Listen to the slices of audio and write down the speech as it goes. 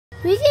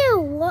We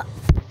can watch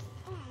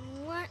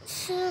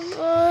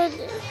about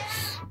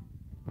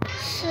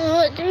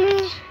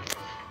something.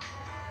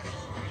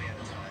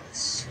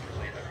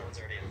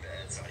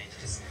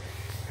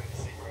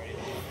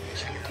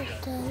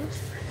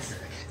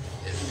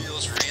 It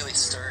feels really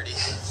sturdy.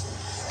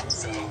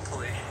 So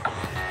hopefully,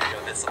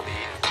 this will be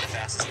the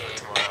fastest one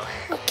tomorrow.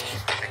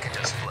 I can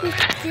just float.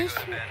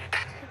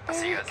 I'll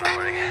see you guys in the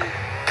morning.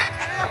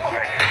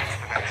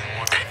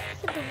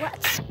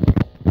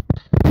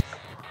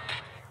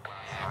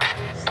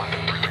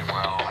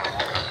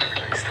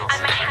 I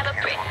might have a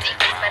pretty face,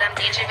 but I'm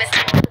dangerous.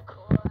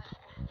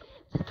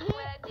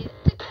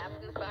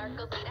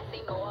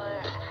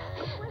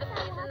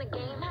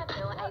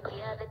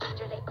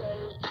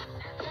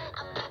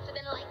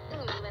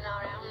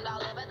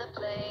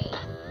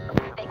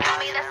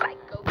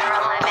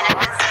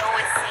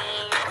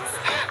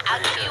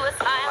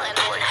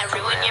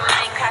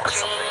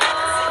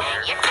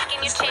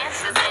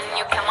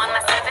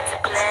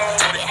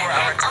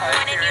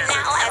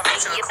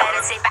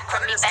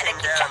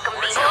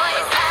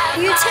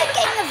 Are you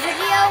taking a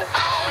video?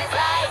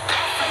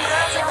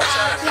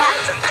 Yeah.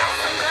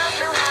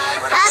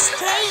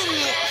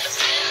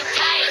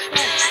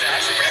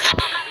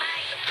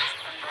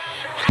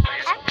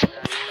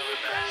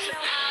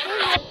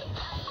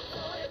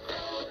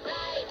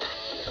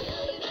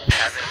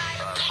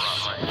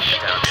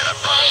 I'm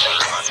playing it.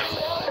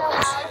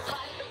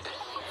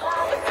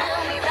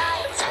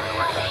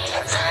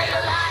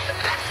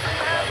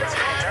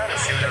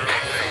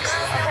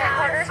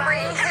 Carter's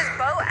bringing his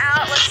boat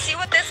out. Let's see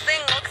what this thing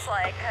looks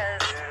like,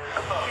 because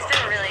he's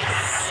been really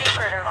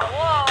secretive.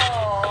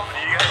 Whoa! What do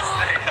you guys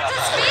think? It's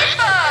a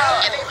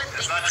speedboat!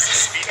 It's not just a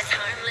speedboat.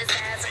 That's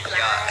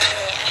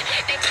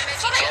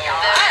what I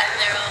thought.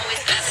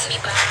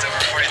 It's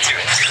over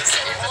 42 inches. It's a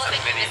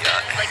mini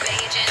yacht.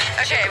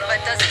 Okay, but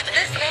does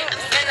this thing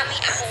even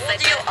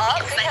hold you up?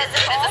 Because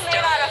it's all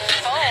made out of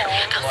foam.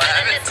 Well, I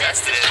haven't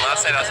tested it.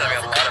 Last night I was having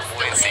a lot of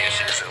buoyancy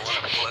issues and one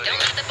of floating.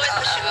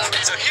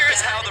 So here's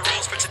how the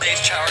rules for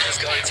today's challenge is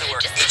going to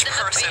work. Each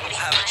person will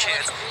have a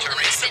chance to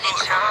race the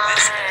boat from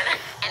this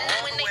end. And then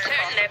when they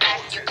turn their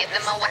back, you give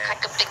them a whack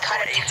like a big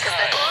cut.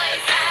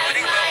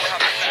 Winning boat will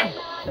have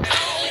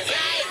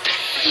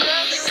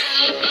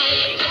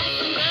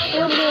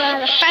We'll be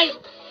able to fight.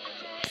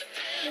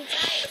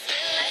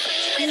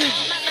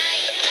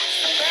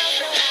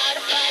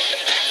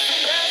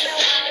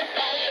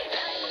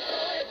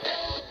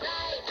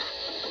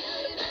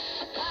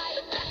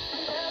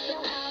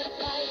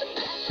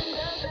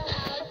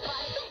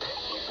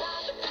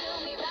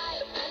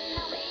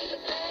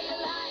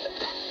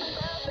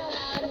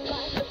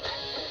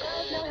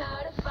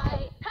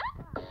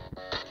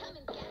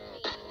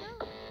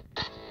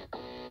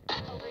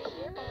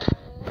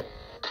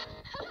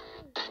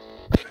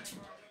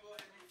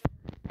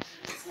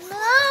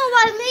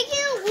 I'm making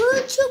a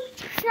YouTube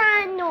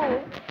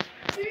channel.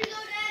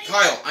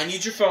 Kyle, I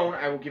need your phone.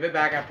 I will give it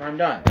back after I'm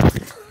done.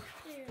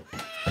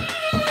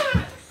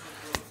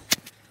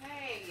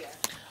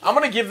 I'm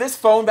going to give this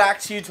phone back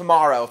to you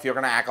tomorrow if you're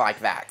going to act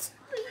like that.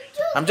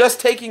 I'm just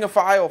taking a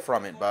file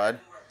from it, bud.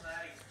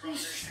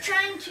 He's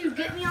trying to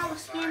get me all the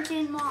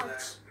Scantin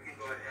mods.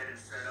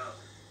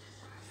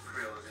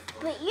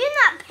 But you're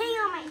not paying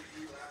on my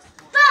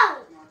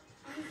phone.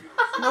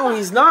 No,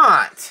 he's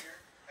not.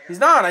 He's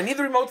not. I need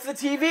the remote to the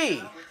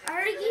TV. I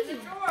already gave you.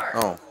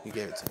 Oh, you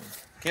gave it to me.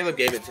 Caleb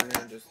gave it to me.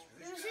 It was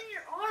in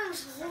your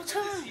arms the whole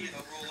time.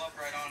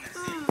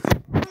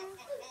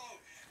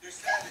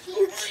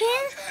 You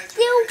can't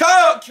still.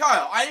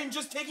 Kyle, I am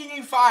just taking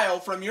a file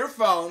from your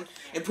phone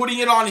and putting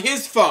it on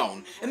his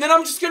phone, and then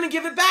I'm just going to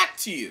give it back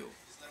to you.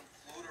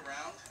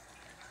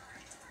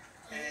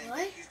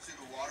 What?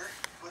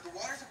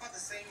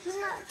 You're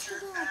not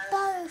taking a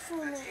file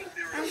from me.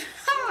 I'm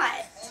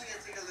not.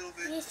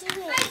 Yes, you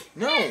is.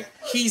 No,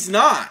 he's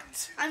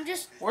not. I'm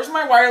just. Where's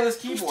my wireless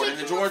keyboard? In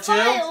the drawer too?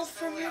 Files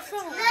from your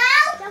phone. No,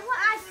 that's what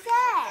I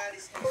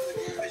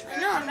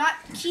said. No, I'm not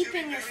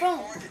keeping your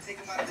phone.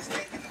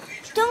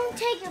 Don't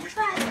take a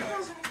file from my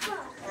phone.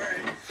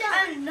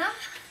 I'm not.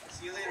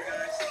 See you later,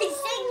 guys. He's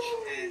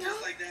saying And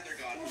just like that, they're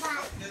gone.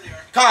 Oh, there they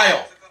are.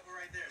 Kyle.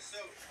 So,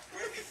 we're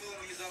going to be filling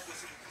these up with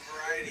some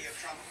variety of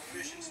tropical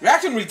fish. You're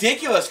acting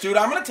ridiculous, dude.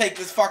 I'm going to take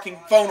this fucking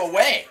phone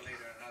away.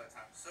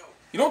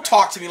 You don't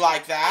talk to me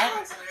like that. I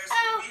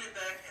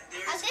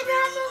can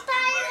have a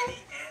file.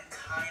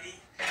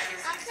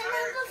 I can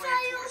have a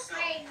file.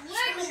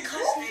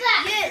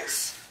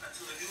 Yes.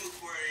 Until the new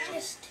aquarium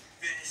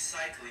finish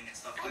cycling and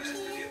stuff. But it's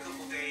going to be a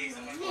couple days.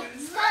 I'm going to go ahead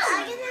and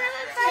I can have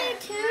a file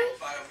too.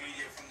 file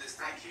media from this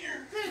tank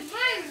here.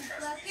 Mine.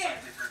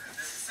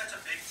 This is such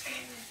a big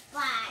tank.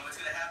 And what's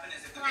going to happen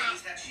is if the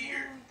babies hatch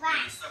here, they'll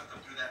be sucked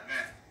up through that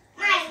vent.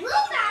 Right, The look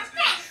other at one is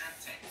going to be a this. shrimp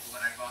tank,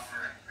 what I bought for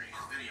a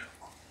previous video.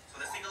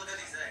 So let's take a look at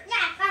these eggs.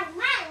 Yeah, but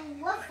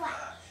mine looks like.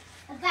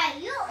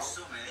 But you.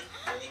 So many.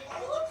 Why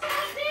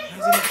is he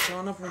not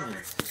showing up with me?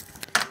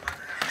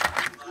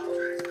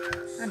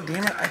 God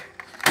damn it.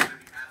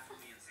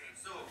 Absolutely insane.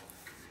 So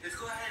let's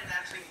go ahead and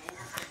actually move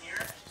her from here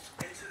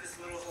into this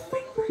little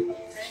holding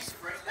tank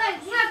right now.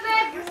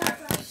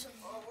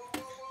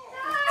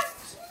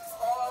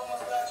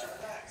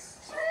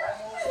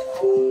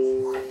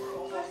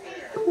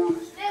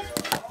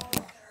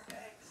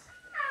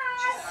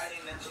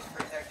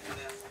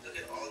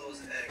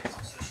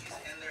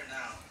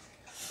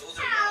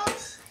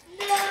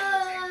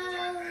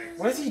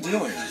 is he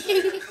doing?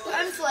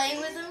 I'm playing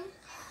with him.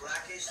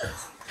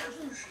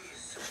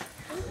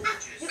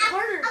 It's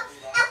harder.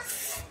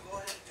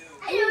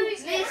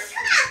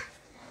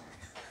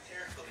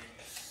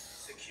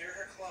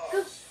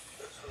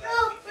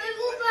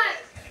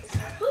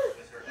 Ooh,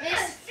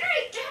 miss.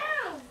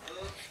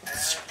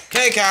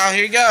 Okay, Kyle,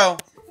 here you go.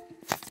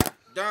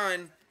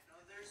 Done.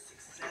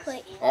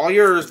 Wait. All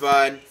yours,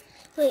 bud.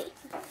 Wait.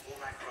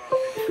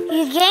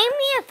 You gave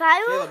me a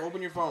firework? Caleb,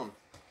 open your phone.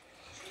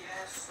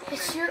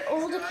 It's your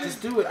older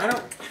Just do it. I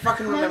don't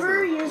fucking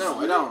remember. No,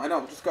 I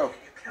don't. Just go.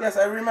 Yes,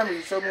 I remember.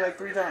 You showed me like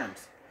 3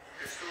 times.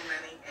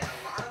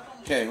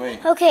 Okay,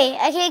 wait. Okay,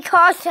 I can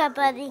call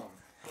somebody.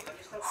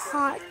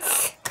 Hot.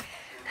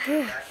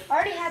 I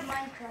already have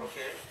Minecraft.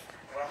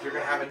 You're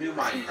gonna have a new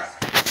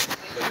Minecraft.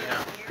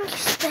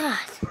 What's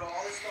that?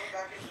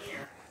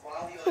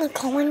 I'm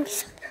calling.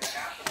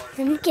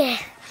 Let me get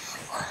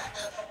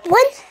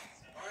one.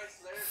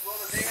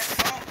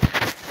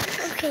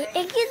 Okay,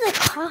 I get the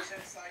call.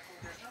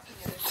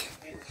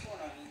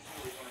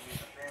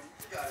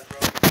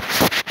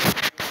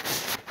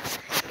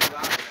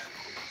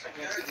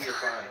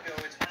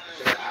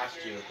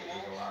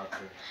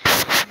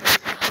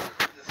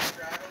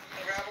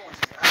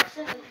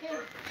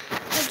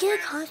 I get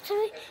a call to me.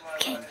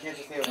 Okay. You can't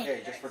just say okay,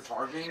 just for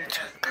charging.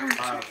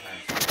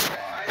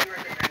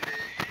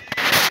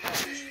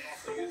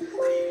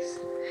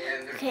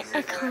 Okay,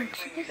 I can't.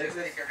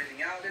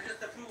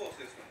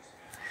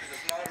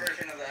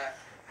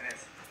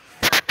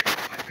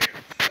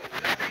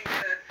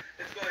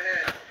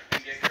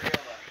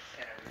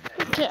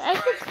 Okay, I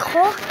can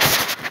call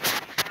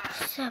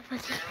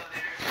somebody.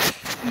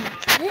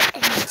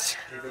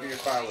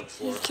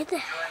 You get the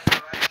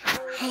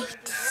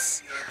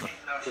hates.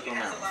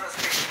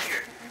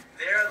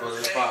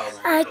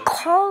 I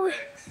call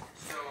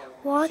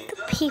one of the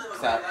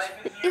people.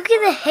 You're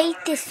gonna hate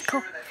this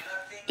call.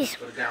 It's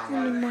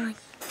one of mine.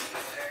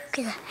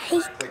 You're gonna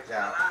hate it. Click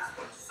that.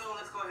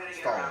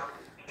 Stall.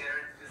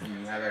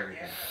 You have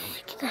everything.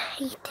 You're gonna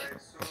hate it.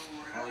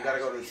 Oh, you gotta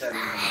go to the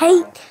settings.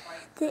 Hate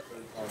the.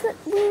 But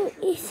where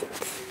is it?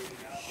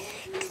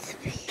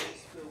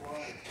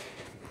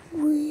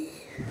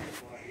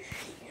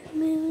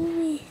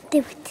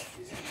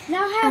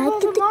 Now I have all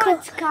the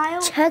mods,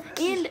 Kyle,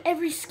 and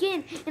every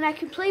skin, and I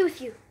can play with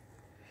you.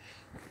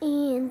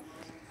 And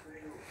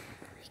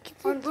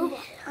on Roblox,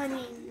 I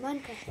mean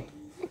Minecraft.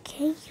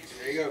 Okay.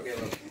 There you go,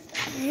 Caleb.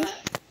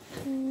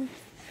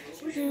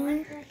 Where's your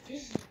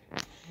Minecraft?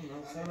 No,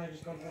 son, I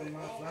just got to the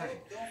last night.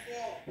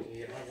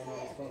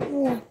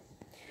 One.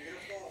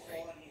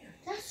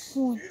 That's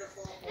one.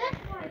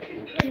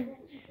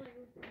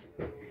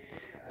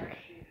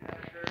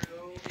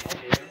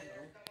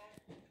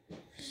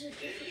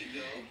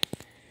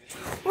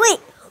 Wait,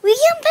 we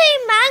can play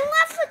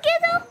Minecraft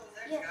together?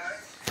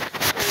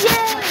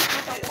 Yay!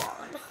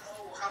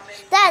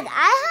 Dad, I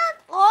have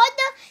all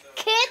the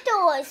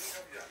candles.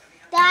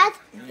 Dad,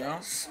 Yeah?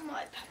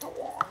 my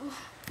Padawan.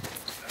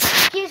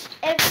 Here's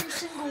every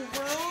single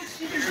world.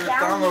 You can You're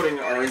downloading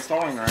or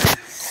installing, right?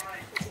 That's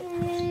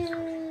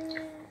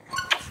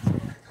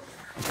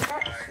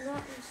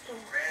not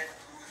installed.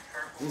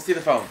 Let me see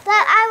the phone.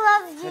 Dad,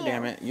 I love you. God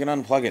damn it. You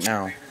can unplug it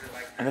now.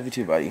 I love you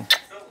too, buddy.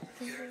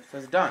 So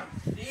it's done.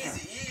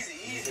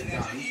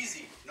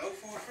 Easy. No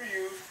food for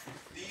you.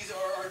 These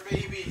are our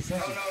babies. No.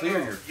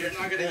 You're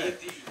not gonna eat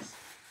these.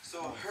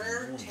 So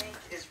her tank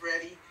is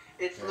ready.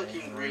 It's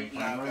looking great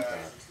now, guys.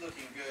 It's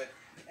looking good.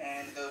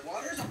 And the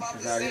water's about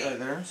the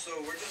same. So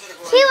we're just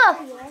gonna go Caleb,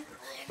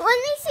 when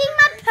they see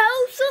my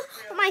post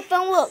on my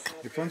phone, look.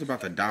 Your phone's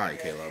about to die,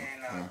 Caleb.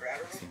 and grab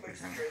her real quick,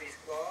 secure these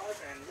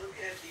claws, and look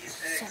at these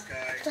eggs,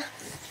 guys.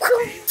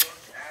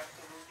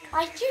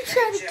 I do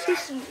try to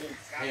kiss you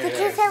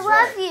because I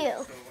love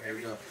you. Here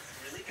we go.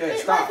 Okay,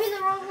 It stop. might be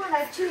the wrong one.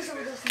 I choose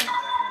over this one. I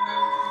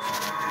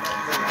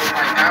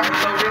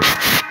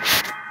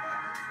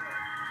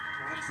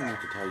don't know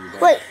what to tell you,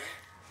 buddy. Wait.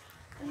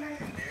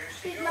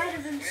 It might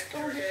have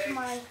installed it to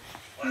my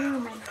new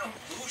Minecraft.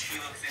 Blue she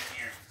looks in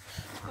here.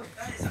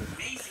 That is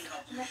amazing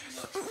how blue she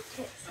looks.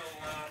 So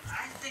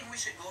I think we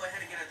should go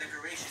ahead and get a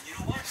decoration. You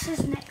know what? This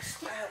is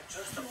next. I have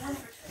just the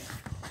perfect thing.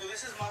 So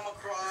this is Mama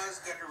Craw's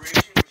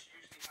decoration, which she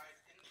usually hides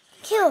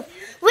in. Kill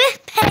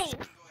with paint.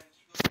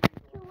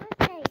 With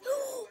paint.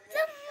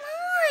 That's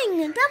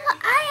mine. That's what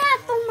I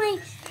have on my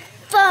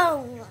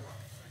phone.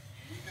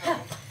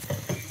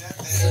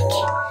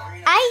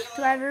 I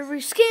drive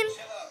every skin.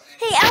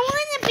 Hey, I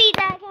want to be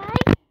that guy.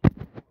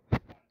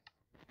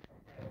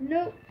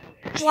 Nope.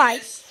 Why?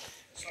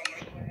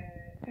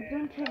 I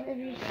don't have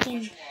every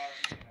skin.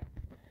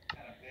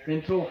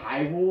 Central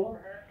High Wall?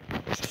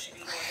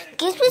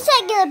 Guess what's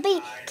I gonna be?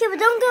 Okay, but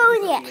don't go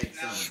in yet.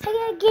 I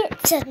gotta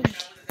get something.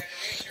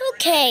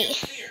 Okay.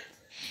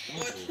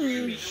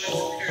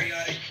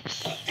 Periodic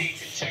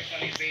updates and checks on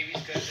these babies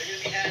because they're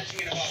gonna be hatching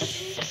in about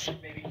 2,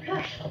 maybe 3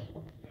 weeks.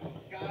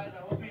 Guys, I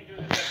hope you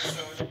enjoyed this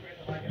episode.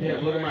 Yeah,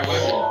 look at my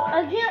wall. I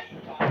can't.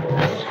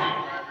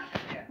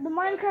 The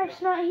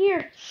Minecraft's not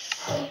here.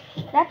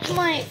 That's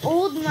my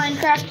old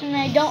Minecraft, and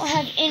I don't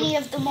have any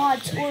of the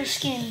mods or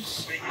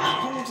skins.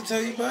 I don't know what to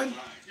tell you, bud.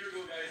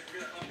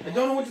 I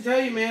don't know what to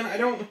tell you, man. I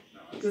don't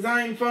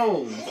design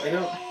phones.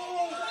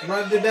 I'm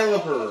not a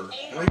developer.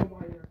 I don't know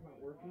why you're not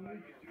working.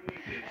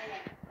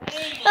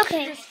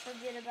 Okay. Just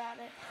forget about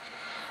it.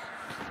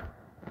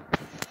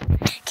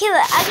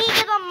 Kayla, I need to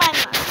get on my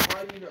mic. I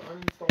need to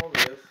uninstall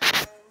this.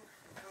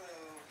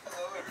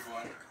 Hello,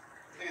 everyone.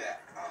 Look at that.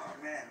 Oh,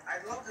 man.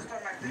 I'd love to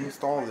start my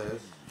Install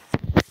this.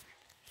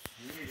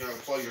 You gotta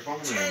plug your phone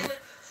in.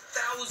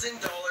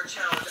 $10,000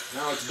 challenge.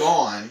 Now it's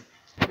gone.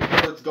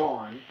 It's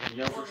gone. You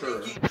know for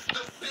sure. The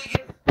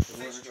biggest. So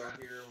we're gonna go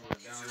here, we're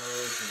gonna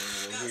download, and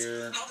then we'll go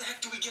here. How the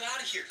heck do we get out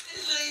of here?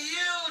 This is a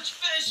huge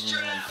fish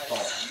trap.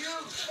 It's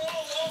huge.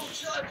 Oh,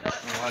 Judd. I'll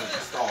let it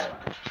install that.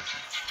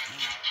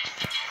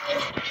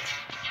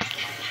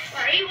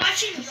 Are you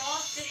watching Raw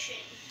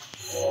Fishing?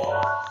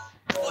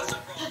 What's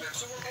up, Rob?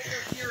 So we're over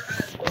here at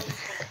Rose,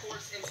 of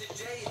course, and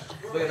today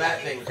we're Look at that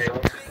thing,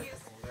 Taylor.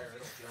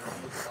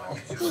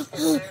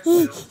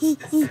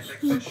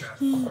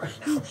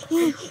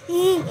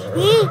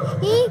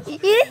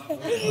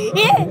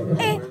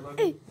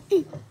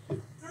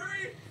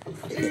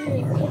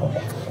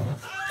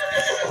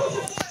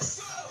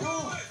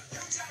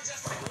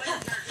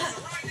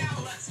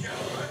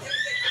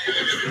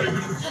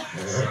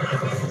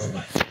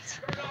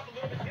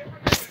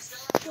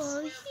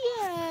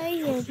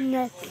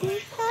 Nothing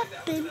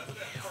happened.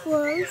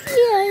 Well,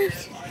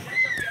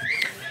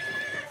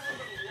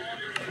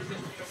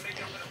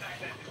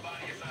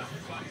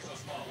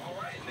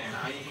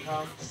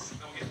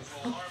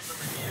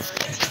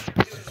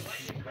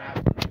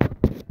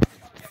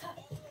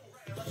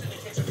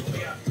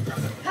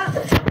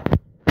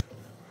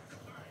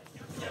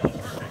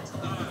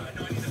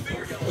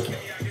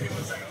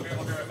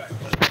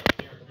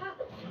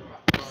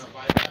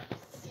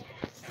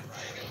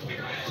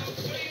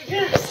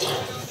 yes.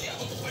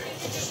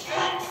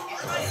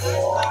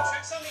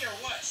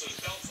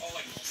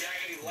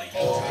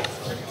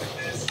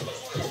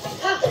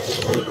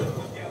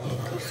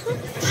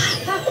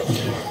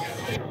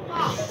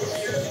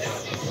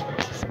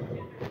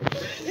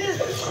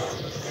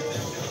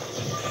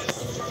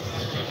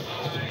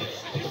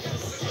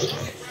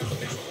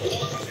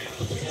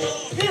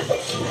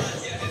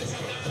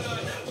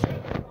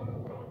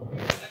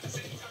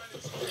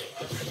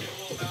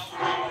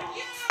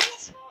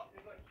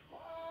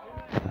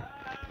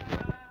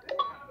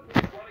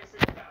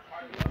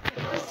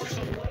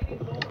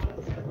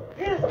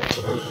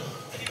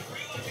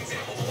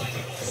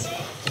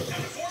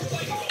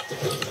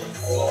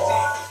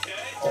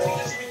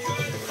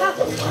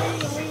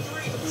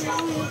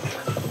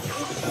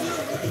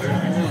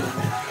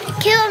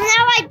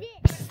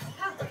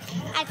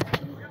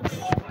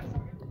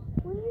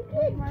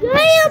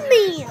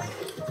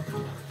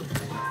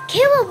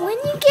 Caleb, when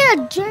you get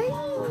a journey,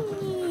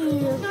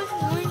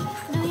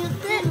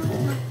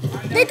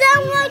 they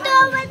download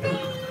already.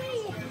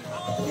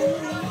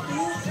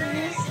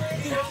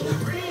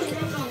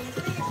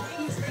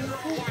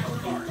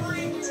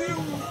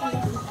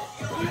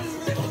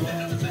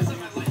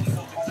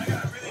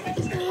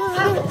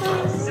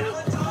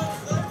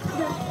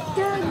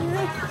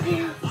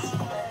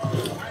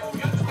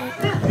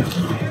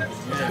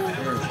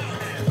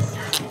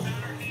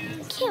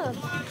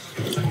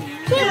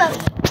 Caleb,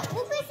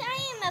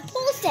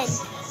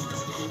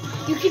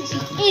 you can be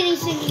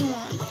anything you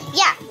want.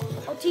 Yeah.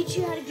 I'll teach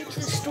you how to get to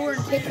the store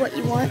and pick what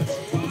you want.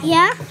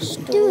 Yeah?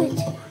 Do it.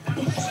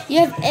 You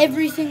have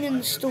everything in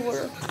the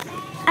store.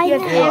 I know.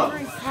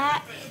 Every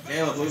hat.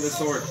 Caleb, look at the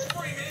sword.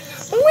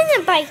 I want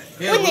to buy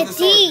one of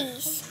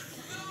these.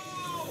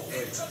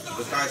 Hey,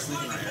 this guy's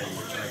sleeping right now.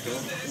 You're trying to kill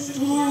him?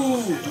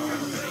 Ooh.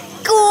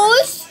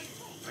 Gosh.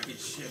 I can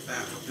ship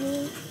that.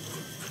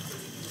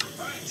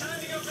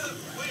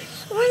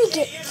 I want to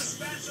get...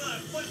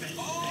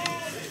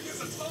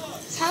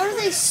 How are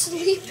they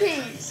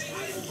sleeping? You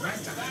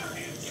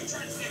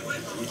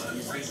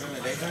sleep in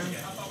the daytime?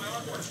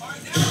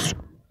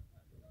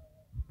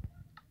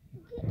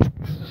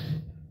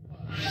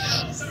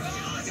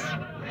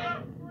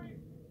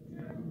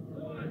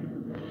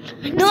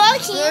 No, I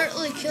can't.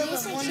 Literally kill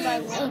them one by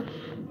one.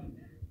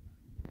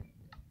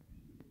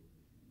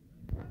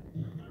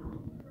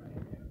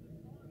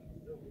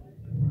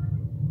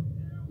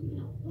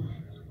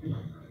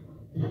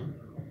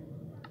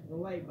 Go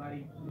late,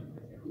 buddy.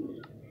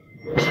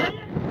 You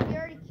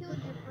already killed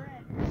your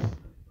friend.